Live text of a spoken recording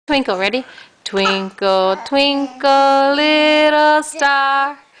Twinkle, ready? Twinkle, twinkle, little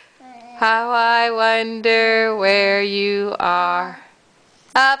star, how I wonder where you are.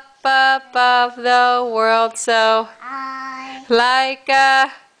 Up above the world so like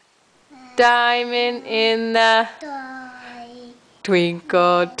a diamond in the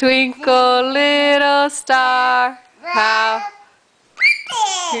twinkle, twinkle, little star, how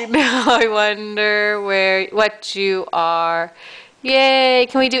I wonder what you are. Yay!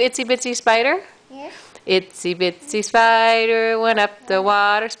 Can we do Itsy Bitsy Spider? Yes. Itsy Bitsy Spider went up the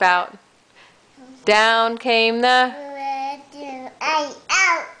water spout. Down came the...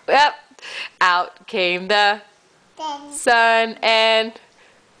 Yep. Out came the sun and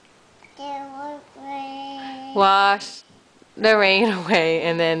washed the rain away.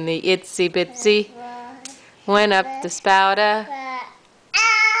 And then the Itsy Bitsy went up the spout. A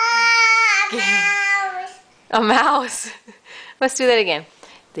mouse. Let's do that again.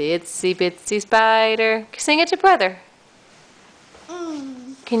 The Itsy Bitsy Spider. Sing it to brother.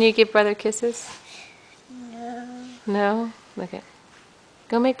 Can you give brother kisses? No. No? Okay.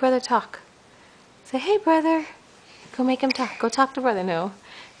 Go make brother talk. Say, hey brother. Go make him talk. Go talk to brother. No.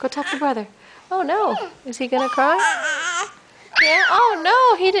 Go talk to brother. Oh no. Is he gonna cry? Yeah. Oh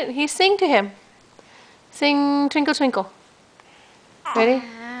no, he didn't. He sing to him. Sing Twinkle Twinkle. Ready?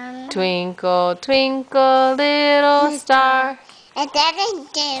 Twinkle, twinkle, little star. It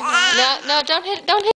doesn't do it. No, don't hit